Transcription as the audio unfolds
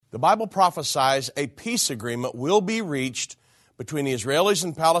The Bible prophesies a peace agreement will be reached between the Israelis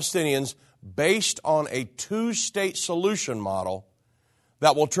and Palestinians based on a two-state solution model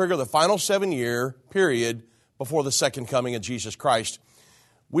that will trigger the final 7-year period before the second coming of Jesus Christ.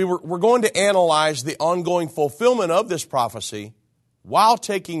 We're going to analyze the ongoing fulfillment of this prophecy while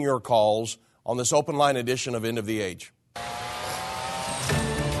taking your calls on this open line edition of End of the Age.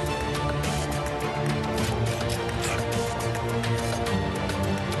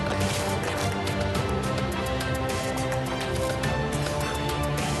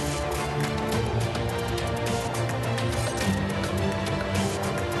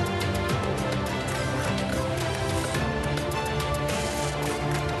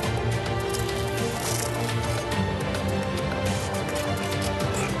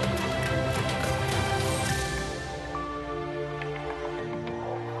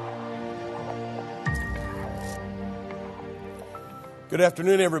 Good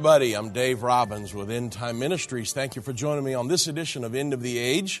afternoon, everybody. I'm Dave Robbins with End Time Ministries. Thank you for joining me on this edition of End of the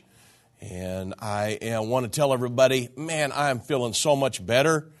Age. And I want to tell everybody, man, I am feeling so much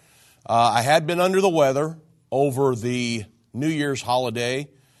better. I had been under the weather over the New Year's holiday,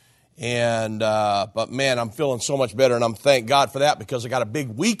 but man, I'm feeling so much better, and I'm thank God for that because I got a big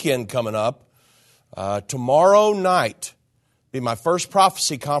weekend coming up. Tomorrow night be my first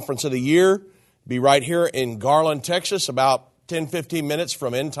prophecy conference of the year. Be right here in Garland, Texas, about 10-15 minutes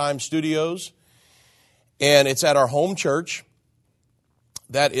from End Time Studios, and it's at our home church.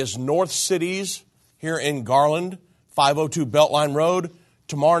 That is North Cities here in Garland, 502 Beltline Road.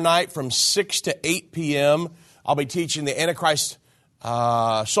 Tomorrow night from 6 to 8 p.m., I'll be teaching the Antichrist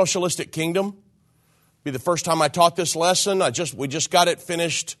Socialistic Kingdom. Be the first time I taught this lesson. We just got it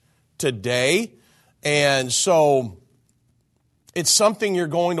finished today, and so it's something you're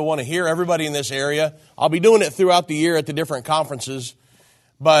going to want to hear, everybody in this area. I'll be doing it throughout the year at the different conferences,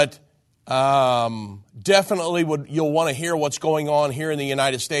 but definitely you'll want to hear what's going on here in the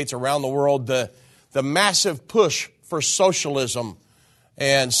United States, around the world, the massive push for socialism,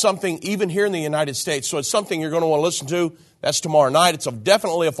 and something even here in the United States. So it's something you're going to want to listen to. That's tomorrow night. It's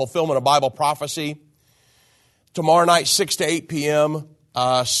definitely a fulfillment of Bible prophecy. Tomorrow night, 6 to 8 p.m.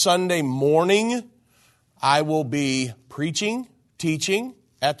 Sunday morning, I will be preaching, teaching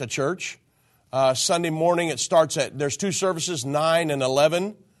at the church. Sunday morning, there's two services, 9 and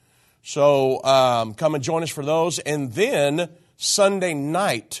 11. So come and join us for those. And then Sunday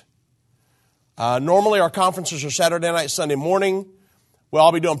night, normally our conferences are Saturday night, Sunday morning. Well,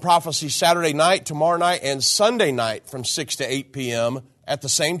 I'll be doing prophecy Saturday night, tomorrow night, and Sunday night from 6 to 8 p.m. at the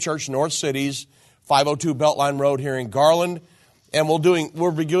same church, North Cities, 502 Beltline Road here in Garland. And we'll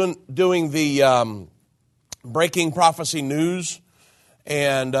be doing the breaking prophecy news,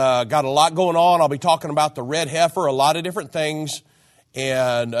 and got a lot going on. I'll be talking about the red heifer, a lot of different things,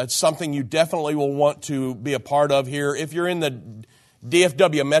 and it's something you definitely will want to be a part of here. If you're in the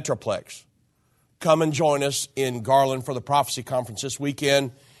DFW Metroplex, come and join us in Garland for the prophecy conference this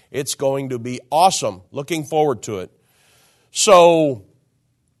weekend. It's going to be awesome. Looking forward to it. So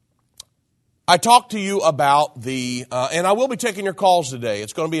I talked to you about and I will be taking your calls today.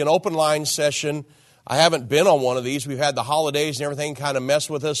 It's going to be an open line session. I haven't been on one of these. We've had the holidays and everything kind of mess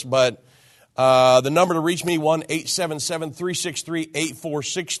with us, but the number to reach me,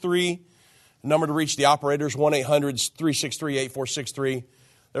 1-877-363-8463. The number to reach the operators, 1-800-363-8463.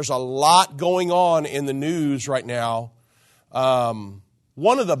 There's a lot going on in the news right now. One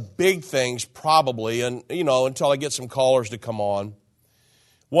of the big things probably, and until I get some callers to come on,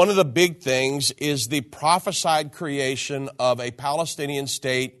 one of the big things is the prophesied creation of a Palestinian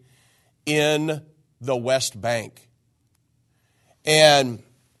state in the West Bank. And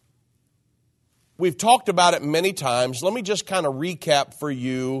we've talked about it many times. Let me just kind of recap for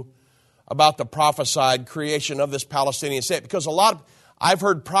you about the prophesied creation of this Palestinian state, because I've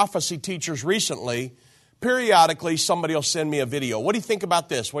heard prophecy teachers recently, periodically somebody will send me a video. What do you think about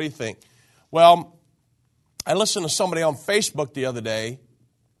this? What do you think? Well, I listened to somebody on Facebook the other day,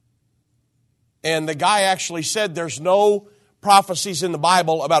 and the guy actually said there's no prophecies in the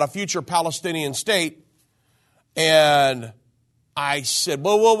Bible about a future Palestinian state. And I said,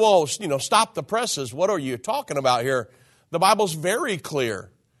 whoa, stop the presses. What are you talking about here? The Bible's very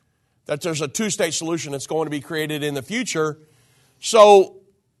clear that there's a two-state solution that's going to be created in the future. So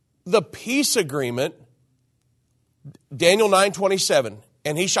the peace agreement, Daniel 9:27,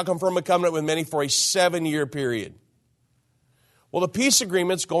 and he shall confirm a covenant with many for a 7-year period. Well, the peace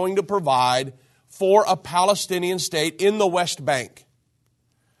agreement's going to provide for a Palestinian state in the West Bank.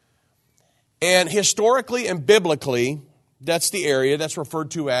 And historically and biblically, that's the area that's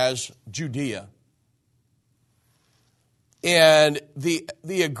referred to as Judea. And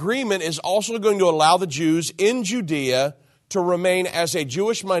the agreement is also going to allow the Jews in Judea to remain as a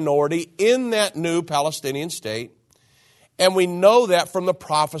Jewish minority in that new Palestinian state. And we know that from the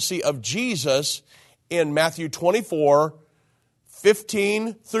prophecy of Jesus in Matthew 24,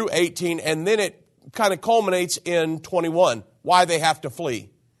 15 through 18, and then it kind of culminates in 21, why they have to flee.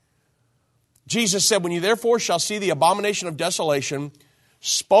 Jesus said, when you therefore shall see the abomination of desolation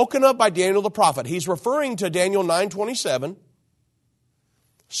spoken of by Daniel the prophet. He's referring to Daniel 9:27.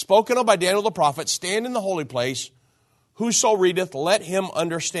 Spoken of by Daniel the prophet, stand in the holy place. Whoso readeth, let him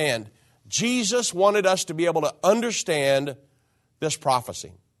understand. Jesus wanted us to be able to understand this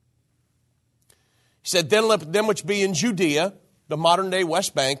prophecy. He said, then let them which be in Judea, the modern day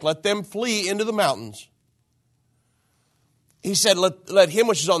West Bank, let them flee into the mountains. He said, let him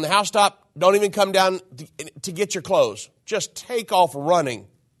which is on the housetop, don't even come down to get your clothes. Just take off running.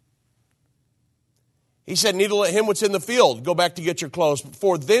 He said, neither let him which is in the field go back to get your clothes.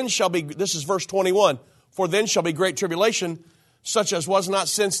 For then shall be, this is verse 21, for then shall be great tribulation, such as was not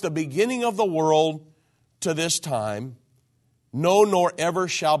since the beginning of the world to this time, no, nor ever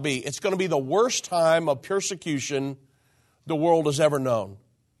shall be. It's going to be the worst time of persecution the world has ever known.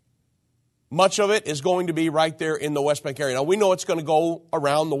 Much of it is going to be right there in the West Bank area. Now, we know it's going to go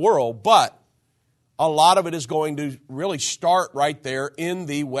around the world, but a lot of it is going to really start right there in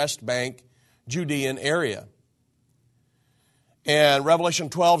the West Bank Judean area. And Revelation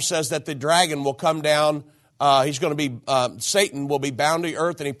 12 says that the dragon will come down. He's going to be, Satan will be bound to the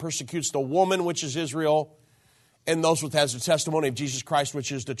earth, and he persecutes the woman, which is Israel, and those which has the testimony of Jesus Christ,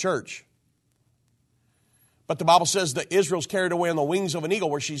 which is the church. But the Bible says that Israel's carried away on the wings of an eagle,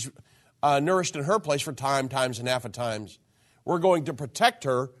 where she's nourished in her place for times and half a times. We're going to protect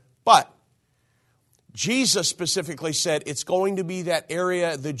her, but Jesus specifically said it's going to be that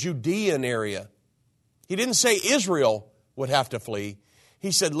area, the Judean area. He didn't say Israel would have to flee.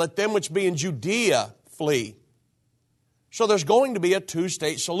 He said, let them which be in Judea flee. So there's going to be a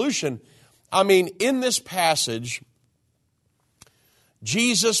two-state solution. I mean, in this passage,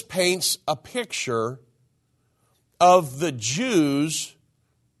 Jesus paints a picture of the Jews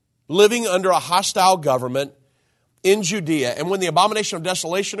living under a hostile government in Judea. And when the abomination of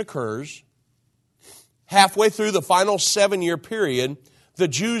desolation occurs, halfway through the final 7-year period, the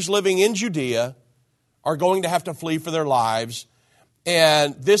Jews living in Judea are going to have to flee for their lives.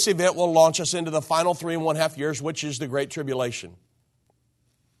 And this event will launch us into the final 3.5 years, which is the Great Tribulation.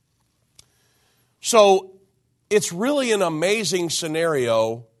 So it's really an amazing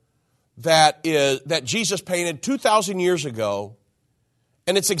scenario that Jesus painted 2,000 years ago.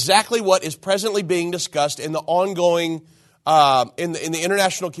 And it's exactly what is presently being discussed in the ongoing, in the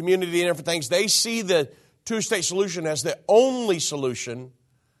international community and different things. They see the two-state solution as the only solution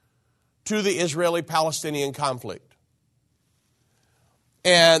to the Israeli-Palestinian conflict.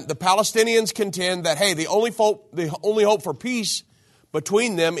 And the Palestinians contend that, hey, the only hope for peace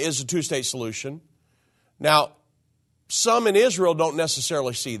between them is a two-state solution. Now, some in Israel don't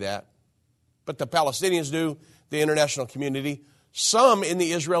necessarily see that, but the Palestinians do, the international community. Some in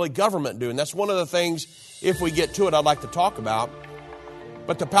the Israeli government do, and that's one of the things, if we get to it, I'd like to talk about.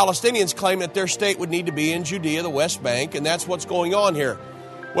 But the Palestinians claim that their state would need to be in Judea, the West Bank, and that's what's going on here.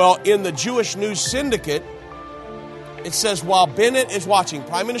 Well, in the Jewish News Syndicate, it says while Bennett is watching,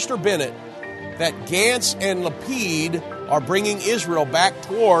 Prime Minister Bennett, that Gantz and Lapid are bringing Israel back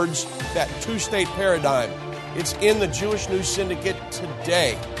towards that two-state paradigm. It's in the Jewish News Syndicate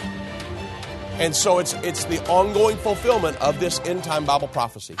today. And so it's the ongoing fulfillment of this end-time Bible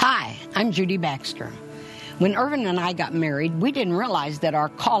prophecy. Hi, I'm Judy Baxter. When Irvin and I got married, we didn't realize that our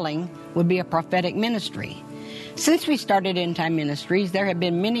calling would be a prophetic ministry. Since we started End Time Ministries, there have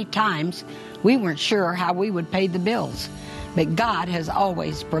been many times we weren't sure how we would pay the bills, but God has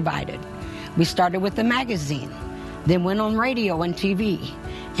always provided. We started with a magazine, then went on radio and TV,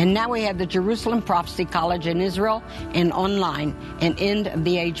 and now we have the Jerusalem Prophecy College in Israel and online and End of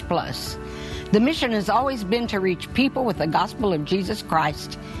the Age Plus. The mission has always been to reach people with the gospel of Jesus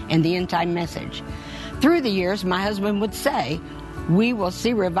Christ and the end-time message. Through the years, my husband would say, we will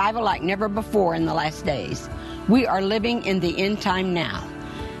see revival like never before in the last days. We are living in the end time now.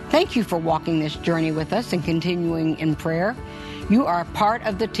 Thank you for walking this journey with us and continuing in prayer. You are a part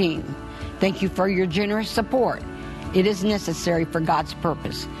of the team. Thank you for your generous support. It is necessary for God's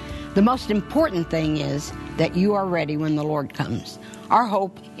purpose. The most important thing is that you are ready when the Lord comes. Our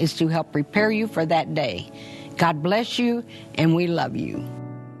hope is to help prepare you for that day. God bless you, and we love you.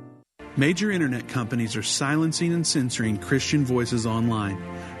 Major internet companies are silencing and censoring Christian voices online.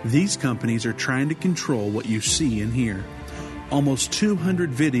 These companies are trying to control what you see and hear. Almost 200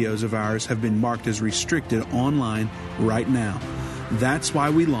 videos of ours have been marked as restricted online right now. That's why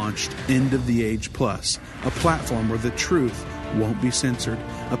we launched End of the Age Plus, a platform where the truth won't be censored,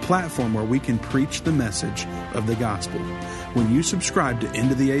 a platform where we can preach the message of the gospel. When you subscribe to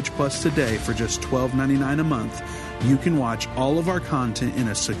End of the Age Plus today for just $12.99 a month, you can watch all of our content in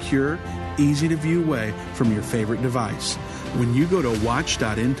a secure, easy-to-view way from your favorite device. When you go to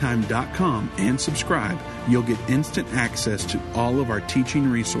watch.endtime.com and subscribe, you'll get instant access to all of our teaching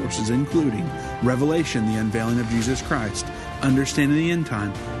resources, including Revelation, the Unveiling of Jesus Christ, Understanding the End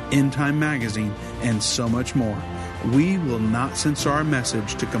Time Magazine, and so much more. We will not censor our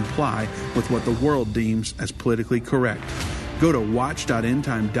message to comply with what the world deems as politically correct. Go to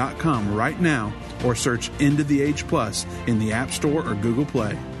watch.endtime.com right now or search End of the Age Plus in the App Store or Google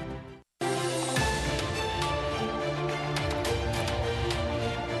Play.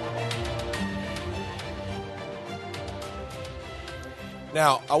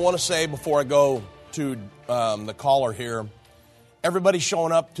 Now, I want to say before I go to the caller here, everybody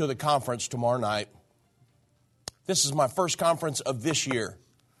showing up to the conference tomorrow night. This is my first conference of this year.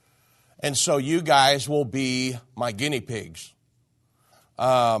 And so you guys will be my guinea pigs.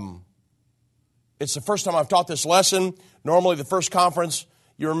 It's the first time I've taught this lesson. Normally the first conference,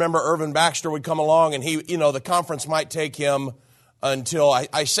 you remember Irvin Baxter would come along and the conference might take him until,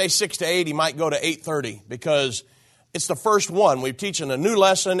 I say 6 to 8, he might go to 8:30 because it's the first one. We're teaching a new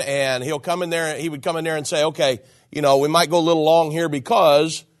lesson and he would come in there and say, okay, we might go a little long here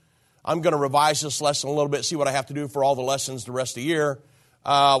because I'm going to revise this lesson a little bit, see what I have to do for all the lessons the rest of the year.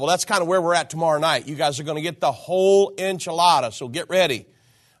 Well, that's kind of where we're at tomorrow night. You guys are going to get the whole enchilada, so get ready.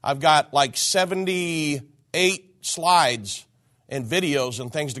 I've got like 78 slides and videos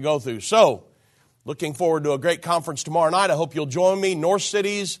and things to go through. So, looking forward to a great conference tomorrow night. I hope you'll join me. North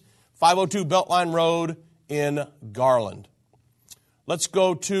Cities, 502 Beltline Road in Garland. Let's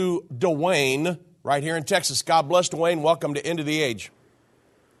go to Dwayne right here in Texas. God bless, Dwayne. Welcome to End of the Age.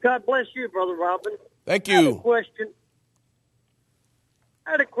 God bless you, Brother Robin. Thank you.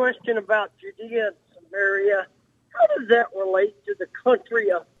 I had a question about Judea and Samaria. How does that relate to the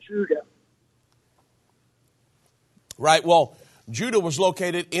country of Judah? Right. Well, Judah was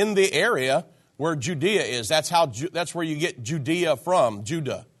located in the area where Judea is. That's where you get Judea from,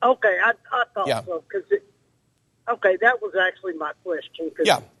 Judah. Okay, I thought so. Okay, that was actually my question.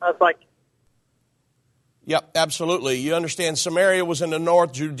 Yeah. I was like... Yep, absolutely. You understand Samaria was in the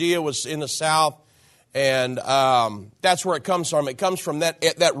north, Judea was in the south, and that's where it comes from. It comes from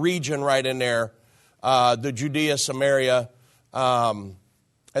that region right in there, the Judea, Samaria, and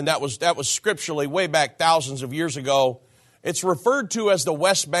that was scripturally way back thousands of years ago. It's referred to as the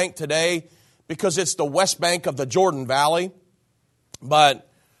West Bank today because it's the West Bank of the Jordan Valley, but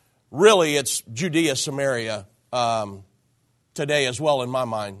really it's Judea, Samaria today as well in my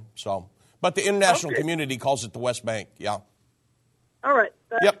mind. But the international community calls it the West Bank, yeah. All right.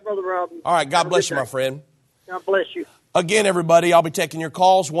 Thanks, Brother Robin. All right, God bless you, my friend. God bless you. Again, everybody, I'll be taking your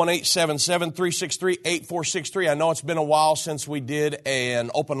calls, 1-877-363-8463. I know it's been a while since we did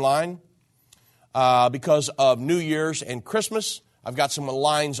an open line because of New Year's and Christmas. I've got some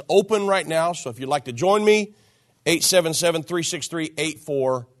lines open right now, so if you'd like to join me,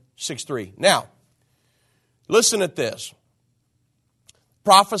 877-363-8463. Now, listen at this.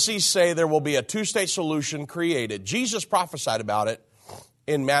 Prophecies say there will be a two-state solution created. Jesus prophesied about it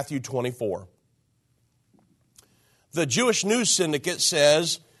in Matthew 24. The Jewish News Syndicate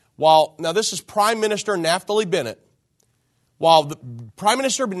says, now this is Prime Minister Naftali Bennett. While the Prime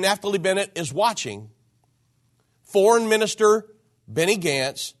Minister Naftali Bennett is watching, Foreign Minister Benny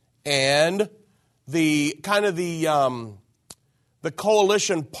Gantz and the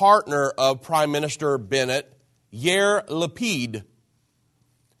coalition partner of Prime Minister Bennett, Yair Lapid,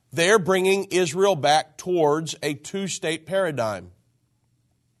 they're bringing Israel back towards a two-state paradigm.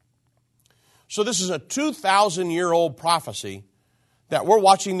 So this is a 2,000-year-old prophecy that we're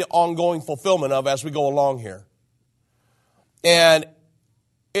watching the ongoing fulfillment of as we go along here. And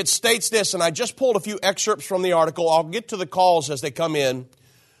it states this, and I just pulled a few excerpts from the article. I'll get to the calls as they come in.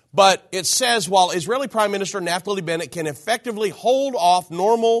 But it says, while Israeli Prime Minister Naftali Bennett can effectively hold off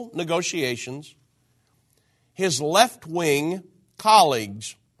normal negotiations, his left-wing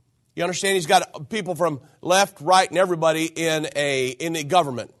colleagues, you understand, he's got people from left, right, and everybody in the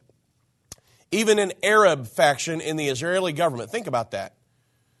government. Even an Arab faction in the Israeli government. Think about that.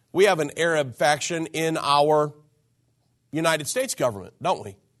 We have an Arab faction in our United States government, don't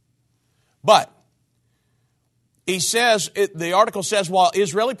we? But the article says, while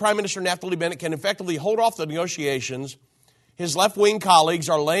Israeli Prime Minister Naftali Bennett can effectively hold off the negotiations, his left-wing colleagues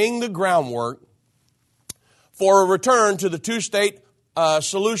are laying the groundwork for a return to the two-state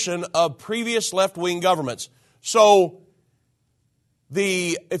solution of previous left-wing governments. So,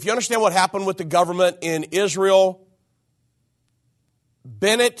 if you understand what happened with the government in Israel,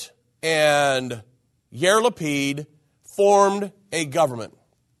 Bennett and Yair Lapid formed a government,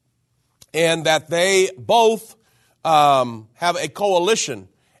 and that they both have a coalition,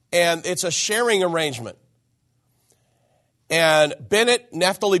 and it's a sharing arrangement. And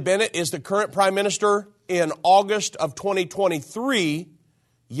Naftali Bennett is the current prime minister. In August of 2023,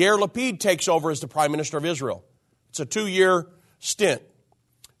 Yair Lapid takes over as the prime minister of Israel. It's a 2-year stint.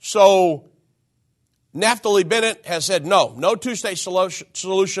 So Naftali Bennett has said, no two-state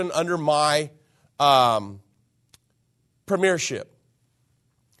solution under my premiership.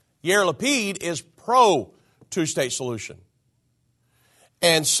 Yair Lapid is pro two-state solution.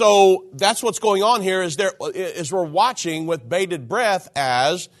 And so that's what's going on here is we're watching with bated breath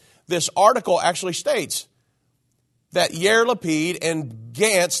as this article actually states that Yair Lapid and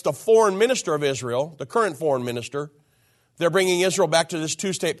Gantz, the foreign minister of Israel, the current foreign minister, they're bringing Israel back to this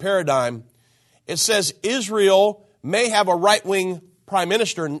two-state paradigm. It says Israel may have a right-wing prime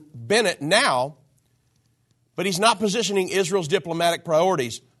minister, Bennett, now, but he's not positioning Israel's diplomatic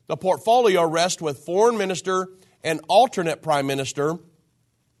priorities. The portfolio rests with foreign minister and alternate prime minister,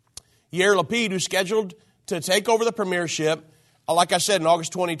 Yair Lapid, who's scheduled to take over the premiership, like I said, in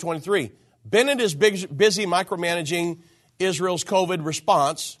August 2023. Bennett is busy micromanaging Israel's COVID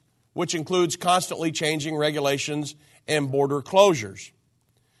response, which includes constantly changing regulations and border closures.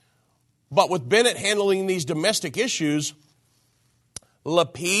 But with Bennett handling these domestic issues,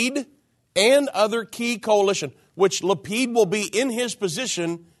 Lapid and other key coalition, which Lapid will be in his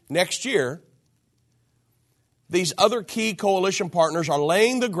position next year, these other key coalition partners are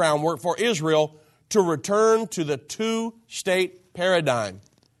laying the groundwork for Israel to return to the two-state paradigm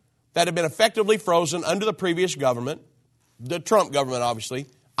that had been effectively frozen under the previous government, the Trump government, obviously,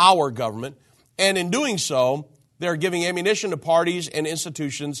 our government. And in doing so, they're giving ammunition to parties and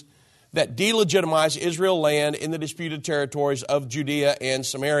institutions that delegitimize Israel land in the disputed territories of Judea and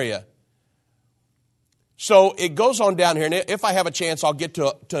Samaria. So it goes on down here, and if I have a chance, I'll get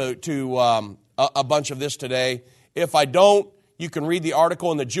to a bunch of this today. If I don't, you can read the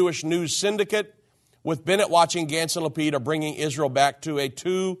article in the Jewish News Syndicate. With Bennett watching, Gantz and Lapid are bringing Israel back to a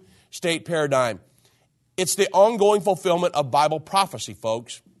two-state paradigm. It's the ongoing fulfillment of Bible prophecy,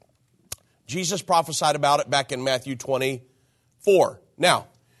 folks. Jesus prophesied about it back in Matthew 24. Now,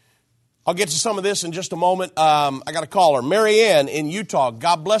 I'll get to some of this in just a moment. I got a caller. Mary Ann in Utah.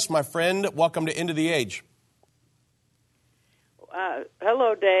 God bless, my friend. Welcome to End of the Age.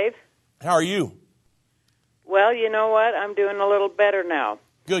 Hello, Dave. How are you? Well, you know what? I'm doing a little better now.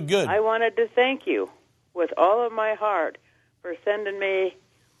 Good. I wanted to thank you with all of my heart for sending me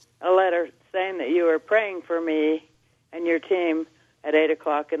a letter saying that you were praying for me and your team at 8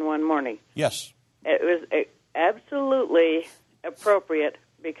 o'clock in one morning. Yes. It was absolutely appropriate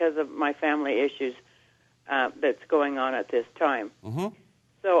because of my family issues that's going on at this time. Mm-hmm.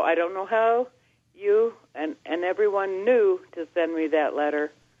 So I don't know how you and everyone knew to send me that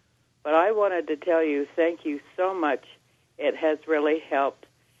letter, but I wanted to tell you thank you so much. It has really helped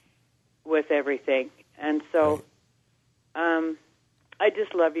with everything. And so I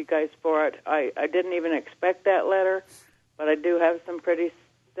just love you guys for it. I didn't even expect that letter, but I do have some pretty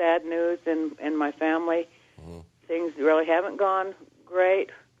sad news in my family. Mm-hmm. Things really haven't gone great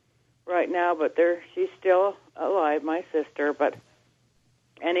right now, but she's still alive, my sister. But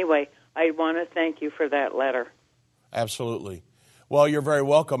anyway, I want to thank you for that letter. Absolutely. Well, you're very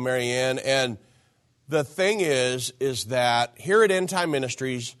welcome, Mary Ann. And the thing is that here at End Time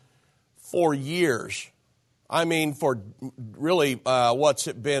Ministries, for years, for really, what's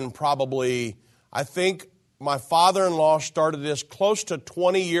it been, probably, I think my father-in-law started this close to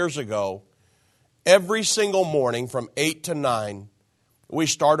 20 years ago. Every single morning from 8 to 9, we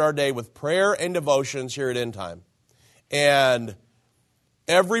start our day with prayer and devotions here at End Time. And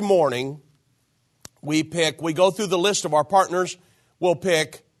every morning, we go through the list of our partners. We'll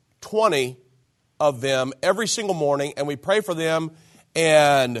pick 20 of them every single morning, and we pray for them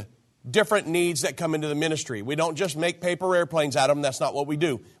and different needs that come into the ministry. We don't just make paper airplanes out of them. That's not what we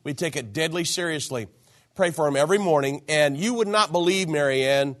do. We take it deadly seriously. Pray for them every morning. And you would not believe, Mary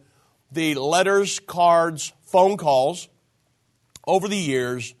Ann, the letters, cards, phone calls over the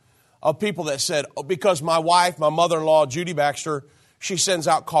years of people that said, because my wife, my mother-in-law, Judy Baxter, she sends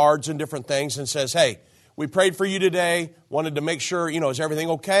out cards and different things and says, hey, we prayed for you today, wanted to make sure, is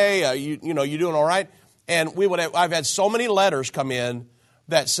everything okay? You doing all right? And I've had so many letters come in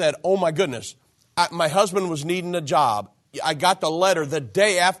that said, oh my goodness, my husband was needing a job. I got the letter the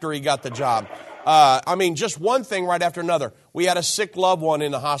day after he got the job. I mean, just one thing right after another. We had a sick loved one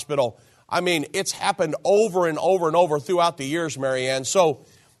in the hospital. I mean, it's happened over and over and over throughout the years, Marianne. So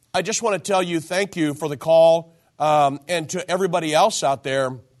I just want to tell you thank you for the call, and to everybody else out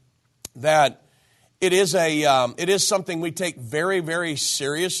there that it is something we take very, very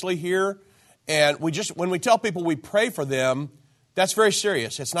seriously here. And when we tell people we pray for them, that's very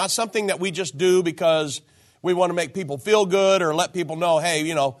serious. It's not something that we just do because we want to make people feel good or let people know, hey,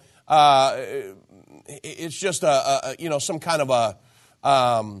 it's just some kind of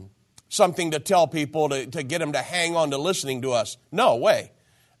something to tell people to get them to hang on to listening to us. No way.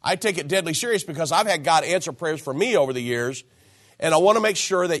 I take it deadly serious because I've had God answer prayers for me over the years, and I want to make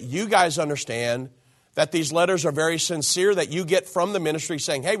sure that you guys understand that these letters are very sincere, that you get from the ministry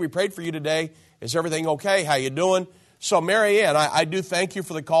saying, hey, we prayed for you today. Is everything okay? How you doing? So, Marianne, I do thank you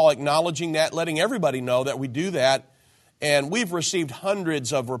for the call, acknowledging that, letting everybody know that we do that. And we've received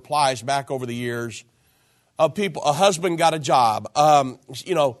hundreds of replies back over the years of people. A husband got a job.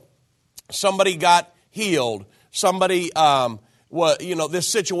 Somebody got healed. Somebody, this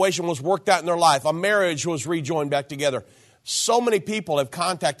situation was worked out in their life. A marriage was rejoined back together. So many people have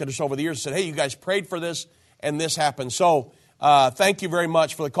contacted us over the years and said, hey, you guys prayed for this, and this happened. So thank you very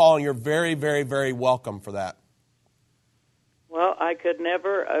much for the call, and you're very, very, very welcome for that. Well, I could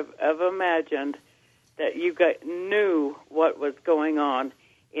never have imagined that you knew what was going on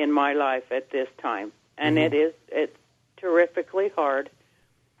in my life at this time. And it's terrifically hard.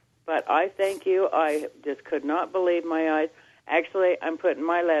 But I thank you. I just could not believe my eyes. Actually, I'm putting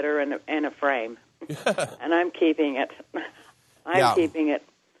my letter in a frame, and I'm keeping it. Keeping it.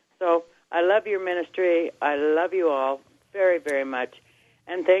 So I love your ministry. I love you all very, very much.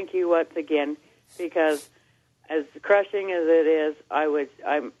 And thank you once again, because as crushing as it is,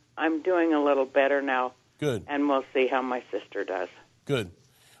 I'm doing a little better now. Good. And we'll see how my sister does. Good.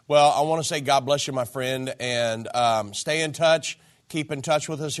 Well, I want to say God bless you, my friend, and stay in touch. Keep in touch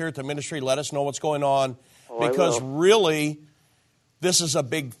with us here at the ministry. Let us know what's going on, because really, this is a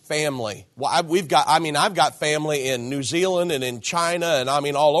big family. Well, I've got family in New Zealand and in China, and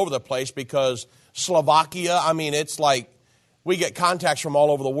all over the place, because Slovakia. It's like we get contacts from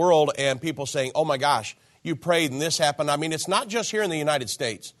all over the world, and people saying, "Oh my gosh, you prayed and this happened." It's not just here in the United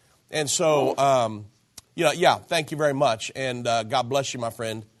States, and so thank you very much, and God bless you, my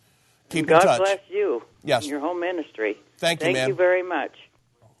friend. Keep in touch. God bless you. Yes. And your whole ministry. Thank you, man. Thank you very much.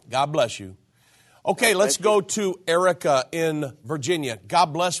 God bless you. Okay, let's go to Erica in Virginia. God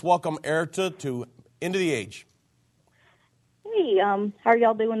bless. Welcome, Erica, to End of the Age. Hey, how are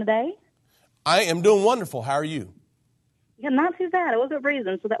y'all doing today? I am doing wonderful. How are you? Yeah, not too bad. I was up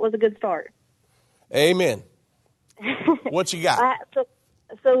freezing, so that was a good start. Amen. What you got? So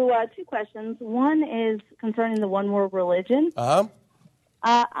two questions. One is concerning the one world religion. I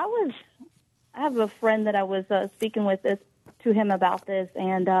have a friend that I was speaking with to him about this,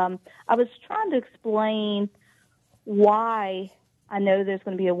 and I was trying to explain why I know there's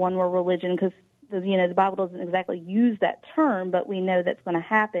going to be a one world religion, because the Bible doesn't exactly use that term, but we know that's going to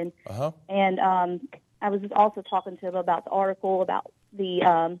happen. And I was also talking to him about the article about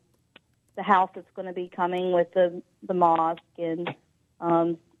the house that's going to be coming with the mosque and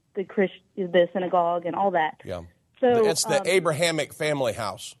the synagogue and all that. Yeah. So it's the Abrahamic family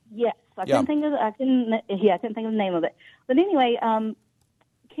house. Yes, I couldn't think of the name of it. But anyway, can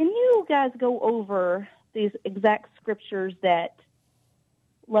you guys go over these exact scriptures that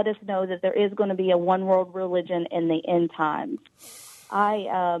let us know that there is going to be a one world religion in the end times?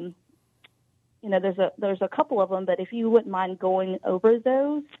 There's a couple of them, but if you wouldn't mind going over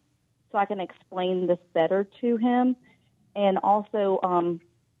those, so I can explain this better to him, and also.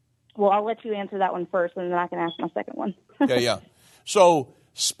 I'll let you answer that one first, and then I can ask my second one. Yeah. So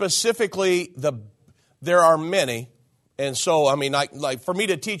specifically, there are many, and so like for me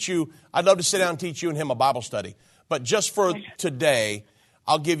to teach you, I'd love to sit down and teach you and him a Bible study. But just for today,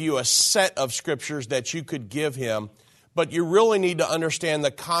 I'll give you a set of scriptures that you could give him. But you really need to understand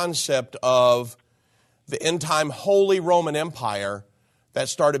the concept of the end time Holy Roman Empire that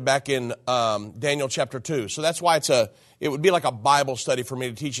started back in Daniel chapter 2. So that's why it would be like a Bible study for me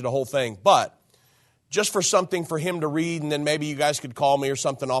to teach you the whole thing. But just for something for him to read, and then maybe you guys could call me or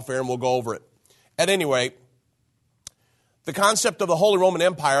something off air and we'll go over it. At any rate, the concept of the Holy Roman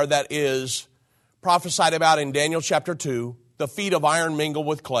Empire that is prophesied about in Daniel chapter 2, the feet of iron mingled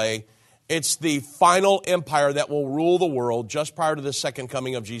with clay, it's the final empire that will rule the world just prior to the second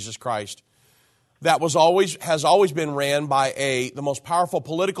coming of Jesus Christ. That has always been ran by the most powerful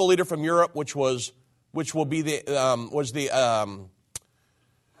political leader from Europe, which was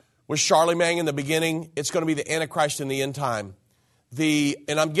Charlemagne in the beginning. It's going to be the Antichrist in the end time.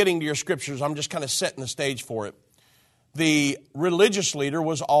 and I'm getting to your scriptures, I'm just kind of setting the stage for it. The religious leader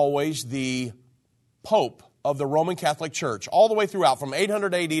was always the Pope of the Roman Catholic Church, all the way throughout, from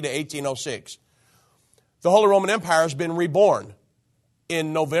 800 AD to 1806. The Holy Roman Empire has been reborn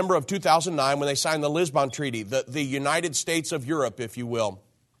in November of 2009 when they signed the Lisbon Treaty, the United States of Europe, if you will,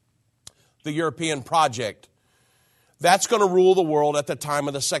 the European project. That's going to rule the world at the time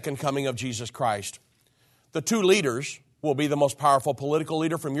of the second coming of Jesus Christ. The two leaders will be the most powerful political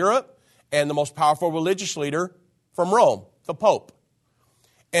leader from Europe and the most powerful religious leader from Rome, the Pope.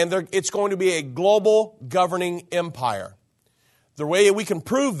 And it's going to be a global governing empire. The way we can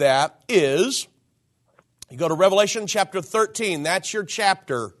prove that is, you go to Revelation chapter 13. That's your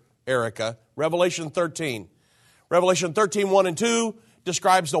chapter, Erica. Revelation 13. Revelation 13, 1 and 2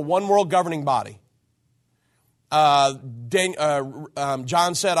 describes the one world governing body. John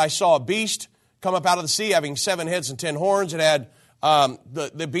said, I saw a beast come up out of the sea having 7 heads and 10 horns. It had,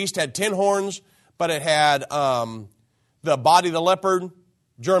 the beast had 10 horns, but it had the body of the leopard,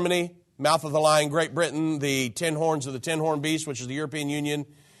 Germany, mouth of the lion, Great Britain, the 10 horns of the 10-horned beast, which is the European Union,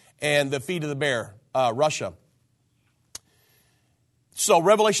 and the feet of the bear, Russia. So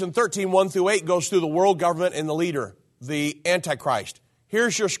Revelation 13, 1 through 8 goes through the world government and the leader, the Antichrist.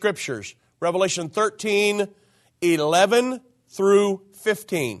 Here's your scriptures. Revelation 13, 11 through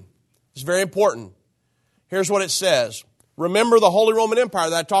 15. It's very important. Here's what it says. Remember the Holy Roman Empire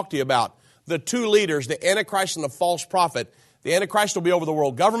that I talked to you about. The two leaders, the Antichrist and the false prophet. The Antichrist will be over the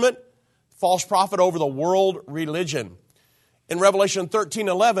world government, false prophet over the world religion. In Revelation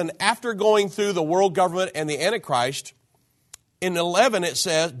 13:11, after going through the world government and the Antichrist, in 11 it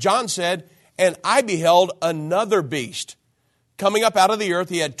says, John said, and I beheld another beast coming up out of the earth.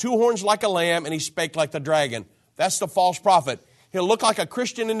 He had 2 horns like a lamb, and he spake like the dragon. That's the false prophet. He'll look like a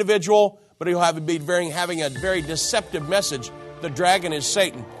Christian individual, but he'll having a very deceptive message. The dragon is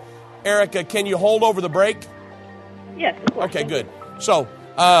Satan. Erica, can you hold over the break? Yes, of course. Okay, good. So,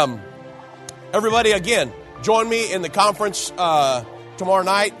 everybody, again, join me in the conference tomorrow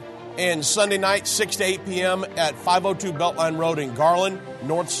night and Sunday night, 6 to 8 p.m. at 502 Beltline Road in Garland,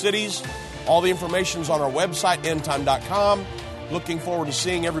 North Cities. All the information is on our website, endtime.com. Looking forward to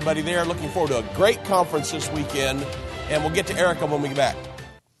seeing everybody there. Looking forward to a great conference this weekend. And we'll get to Erica when we get back.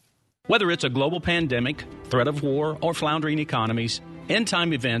 Whether it's a global pandemic, threat of war, or floundering economies,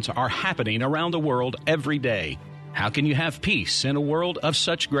 end-time events are happening around the world every day. How can you have peace in a world of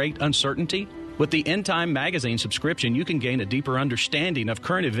such great uncertainty? With the End Time magazine subscription, you can gain a deeper understanding of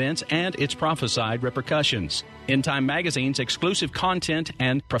current events and its prophesied repercussions. End Time magazine's exclusive content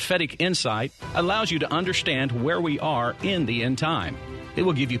and prophetic insight allows you to understand where we are in the end time. It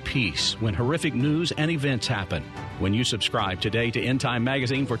will give you peace when horrific news and events happen. When you subscribe today to End Time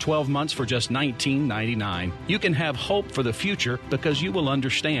magazine for 12 months for just $19.99, you can have hope for the future because you will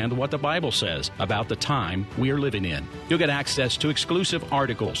understand what the Bible says about the time we are living in. You'll get access to exclusive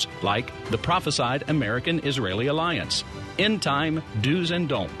articles like the Prophesied American-Israeli Alliance, End Time Do's and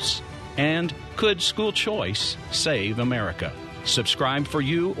Don'ts, and Could School Choice Save America? Subscribe for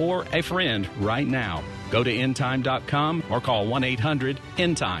you or a friend right now. Go to endtime.com or call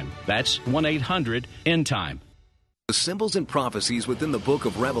 1-800-END-TIME. That's 1-800-END-TIME. The symbols and prophecies within the book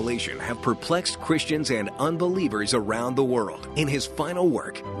of Revelation have perplexed Christians and unbelievers around the world. In his final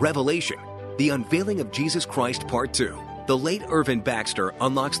work, Revelation, The Unveiling of Jesus Christ Part 2, the late Irvin Baxter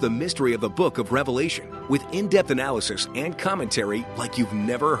unlocks the mystery of the book of Revelation with in-depth analysis and commentary like you've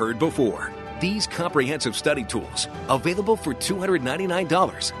never heard before. These comprehensive study tools, available for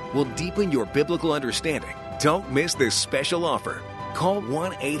 $299, will deepen your biblical understanding. Don't miss this special offer. Call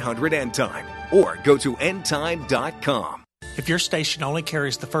 1-800-END-TIME or go to endtime.com. If your station only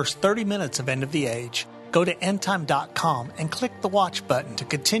carries the first 30 minutes of End of the Age, go to endtime.com and click the watch button to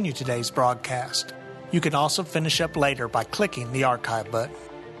continue today's broadcast. You can also finish up later by clicking the archive button.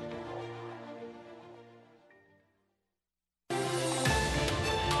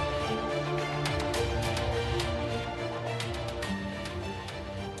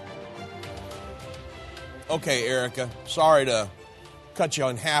 Okay, Erica, sorry to cut you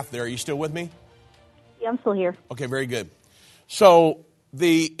in half there. Are you still with me? Yeah, I'm still here. Okay, very good. So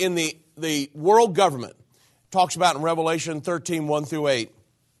in the world government talks about in Revelation 13, 1 through 8.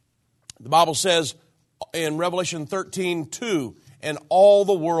 The Bible says in Revelation 13, 2, and all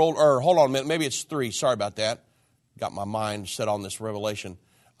the world, or hold on a minute, maybe it's 3. Sorry about that. Got my mind set on this Revelation.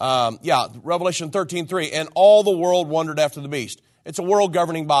 Revelation 13, 3, and all the world wondered after the beast. It's a world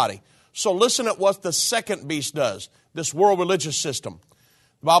governing body. So listen at what the second beast does, this world religious system.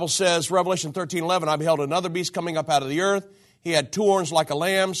 The Bible says, Revelation 13:11, I beheld another beast coming up out of the earth. He had 2 horns like a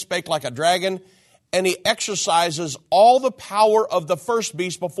lamb, spake like a dragon, and he exercises all the power of the first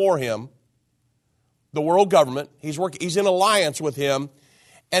beast before him, the world government. He's in alliance with him,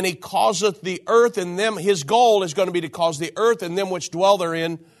 and he causeth the earth and them. His goal is going to be to cause the earth and them which dwell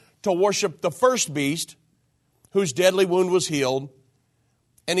therein to worship the first beast, whose deadly wound was healed.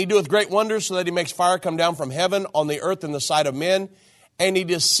 And he doeth great wonders, so that he makes fire come down from heaven on the earth in the sight of men. And he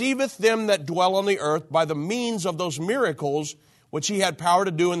deceiveth them that dwell on the earth by the means of those miracles which he had power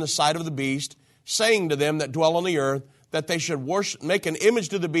to do in the sight of the beast, saying to them that dwell on the earth, that they should worship, make an image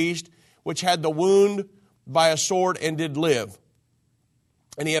to the beast, which had the wound by a sword and did live.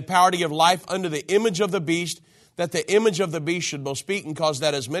 And he had power to give life unto the image of the beast, that the image of the beast should both speak, and cause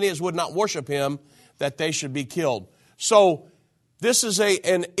that as many as would not worship him, that they should be killed. So this is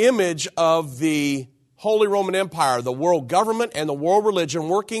an image of the Holy Roman Empire, the world government and the world religion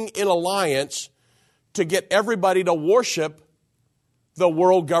working in alliance to get everybody to worship the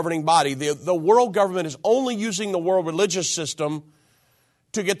world governing body. The world government is only using the world religious system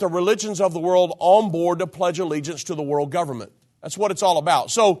to get the religions of the world on board to pledge allegiance to the world government. That's what it's all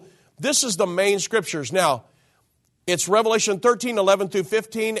about. So this is the main scriptures. Now, it's Revelation 13, 11 through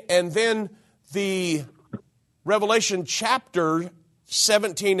 15, and then the Revelation chapter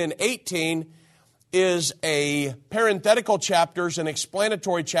 17 and 18 is a parenthetical chapters and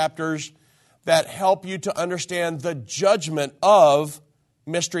explanatory chapters that help you to understand the judgment of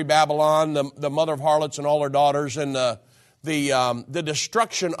Mystery Babylon, the mother of harlots and all her daughters, and the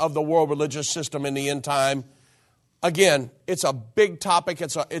destruction of the world religious system in the end time. Again, it's a big topic.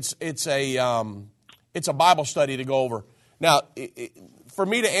 It's a Bible study to go over. Now, for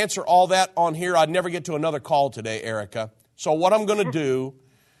me to answer all that on here, I'd never get to another call today, Erica. So what I'm going to do,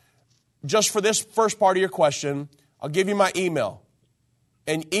 just for this first part of your question, I'll give you my email.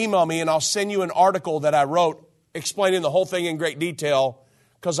 And email me, and I'll send you an article that I wrote explaining the whole thing in great detail,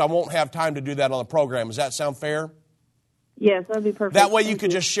 because I won't have time to do that on the program. Does that sound fair? Yes, that would be perfect. That way you could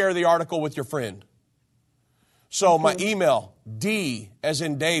just share the article with your friend. So my email, D as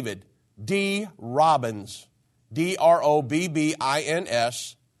in David, D Robbins, DROBBINS,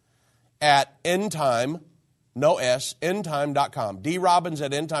 at endtime, no S, endtime.com, drobbins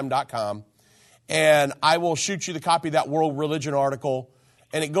at endtime.com. And I will shoot you the copy of that world religion article,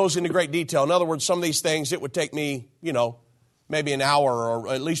 and it goes into great detail. In other words, some of these things, it would take me, maybe an hour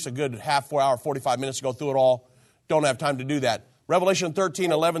or at least a good half hour, 45 minutes to go through it all. Don't have time to do that. Revelation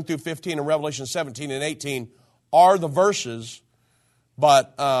 13, 11 through 15, and Revelation 17 and 18 are the verses,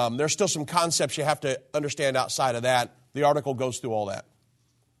 but there's still some concepts you have to understand outside of that. The article goes through all that.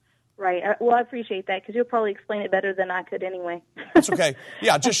 Right. Well, I appreciate that, because you'll probably explain it better than I could anyway. That's okay.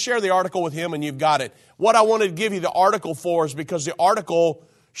 Yeah, just share the article with him and you've got it. What I wanted to give you the article for is because the article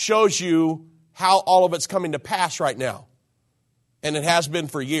shows you how all of it's coming to pass right now. And it has been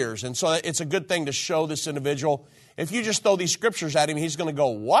for years. And so it's a good thing to show this individual. If you just throw these scriptures at him, he's going to go,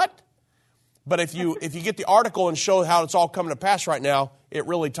 what? But if you get the article and show how it's all coming to pass right now, it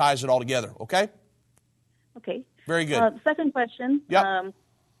really ties it all together. Okay? Okay. Very good. Second question. Yep.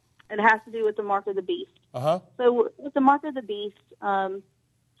 It has to do with the mark of the beast. Uh-huh. So with the mark of the beast,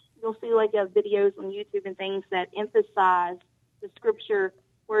 you'll see videos on YouTube and things that emphasize the scripture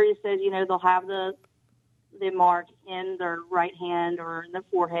where it says, they'll have the mark in their right hand or in their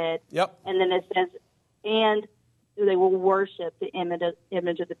forehead. Yep. And then it says, and they will worship the image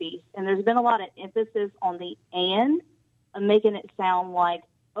of the beast. And there's been a lot of emphasis on the and making it sound like,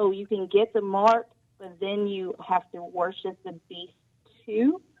 oh, you can get the mark, but then you have to worship the beast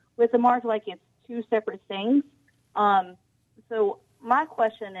too. With the mark, like it's two separate things. So my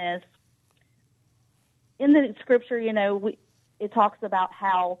question is, in the scripture, it talks about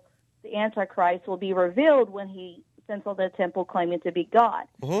how the Antichrist will be revealed when he sits on the temple claiming to be God.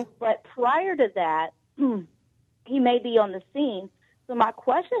 Mm-hmm. But prior to that, he may be on the scene. So my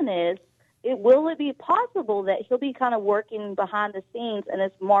question is, will it be possible that he'll be kind of working behind the scenes and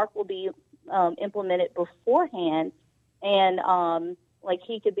this mark will be implemented beforehand, and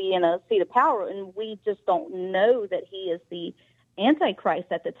he could be in a seat of power, and we just don't know that he is the Antichrist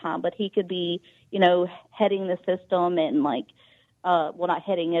at the time, but he could be, heading the system and not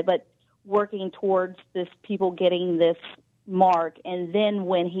heading it, but working towards this people getting this mark. And then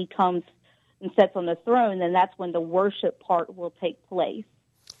when he comes and sits on the throne, then that's when the worship part will take place.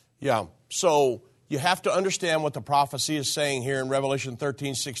 Yeah. So you have to understand what the prophecy is saying here in Revelation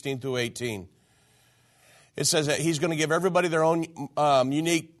 13, 16 through 18. It says that he's going to give everybody their own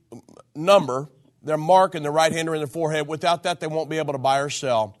unique number, their mark in their right hand or in their forehead. Without that, they won't be able to buy or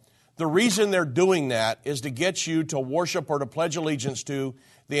sell. The reason they're doing that is to get you to worship or to pledge allegiance to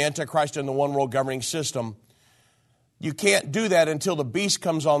the Antichrist and the one world governing system. You can't do that until the beast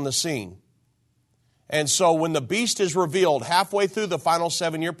comes on the scene. And so when the beast is revealed halfway through the final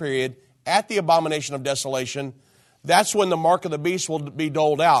 7-year period at the abomination of desolation, that's when the mark of the beast will be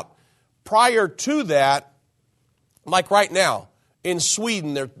doled out. Prior to that, like right now, in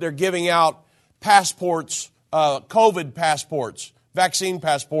Sweden, they're giving out passports, COVID passports, vaccine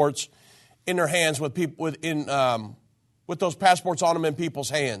passports in their hands with people with those passports on them in people's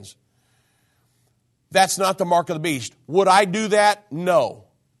hands. That's not the mark of the beast. Would I do that? No,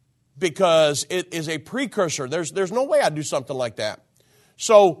 because it is a precursor. There's no way I'd do something like that.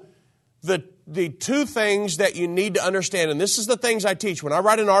 So the two things that you need to understand, and this is the things I teach when I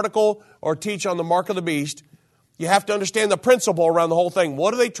write an article or teach on the mark of the beast. You have to understand the principle around the whole thing.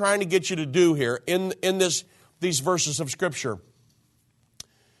 What are they trying to get you to do here in these verses of Scripture?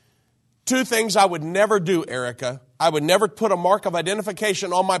 Two things I would never do, Erica. I would never put a mark of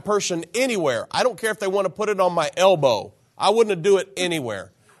identification on my person anywhere. I don't care if they want to put it on my elbow. I wouldn't do it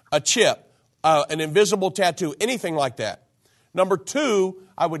anywhere. A chip, an invisible tattoo, anything like that. Number two,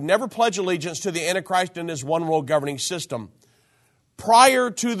 I would never pledge allegiance to the Antichrist and his one world governing system.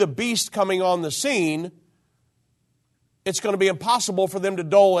 Prior to the beast coming on the scene, it's going to be impossible for them to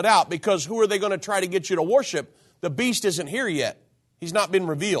dole it out, because who are they going to try to get you to worship? The beast isn't here yet. He's not been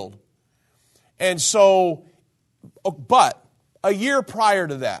revealed. And so, but a year prior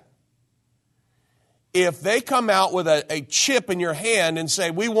to that, if they come out with a chip in your hand and say,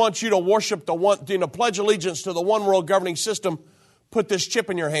 we want you to worship pledge allegiance to the one world governing system, put this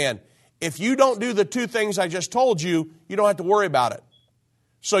chip in your hand. If you don't do the two things I just told you, you don't have to worry about it.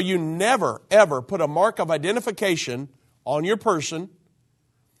 So you never, ever put a mark of identification on your person.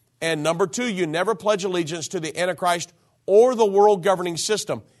 And number two, you never pledge allegiance to the Antichrist or the world governing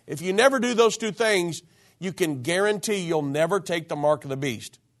system. If you never do those two things, you can guarantee you'll never take the mark of the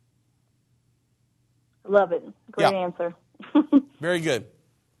beast. Love it. Great answer. Very good.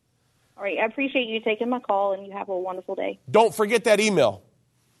 All right. I appreciate you taking my call, and you have a wonderful day. Don't forget that email.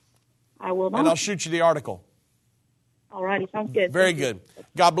 I will not. And I'll shoot you the article. All righty. Sounds good. Very good.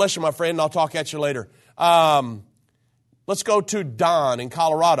 God bless you, my friend, and I'll talk at you later. Let's go to Don in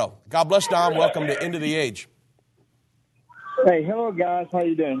Colorado. God bless, Don. Welcome to End of the Age. Hey, hello, guys. How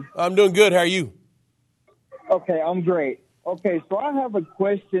you doing? I'm doing good. How are you? Okay, I'm great. Okay, so I have a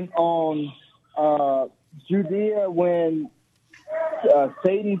question on Judea when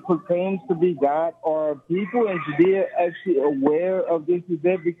Satan proclaims to be God. Are people in Judea actually aware of this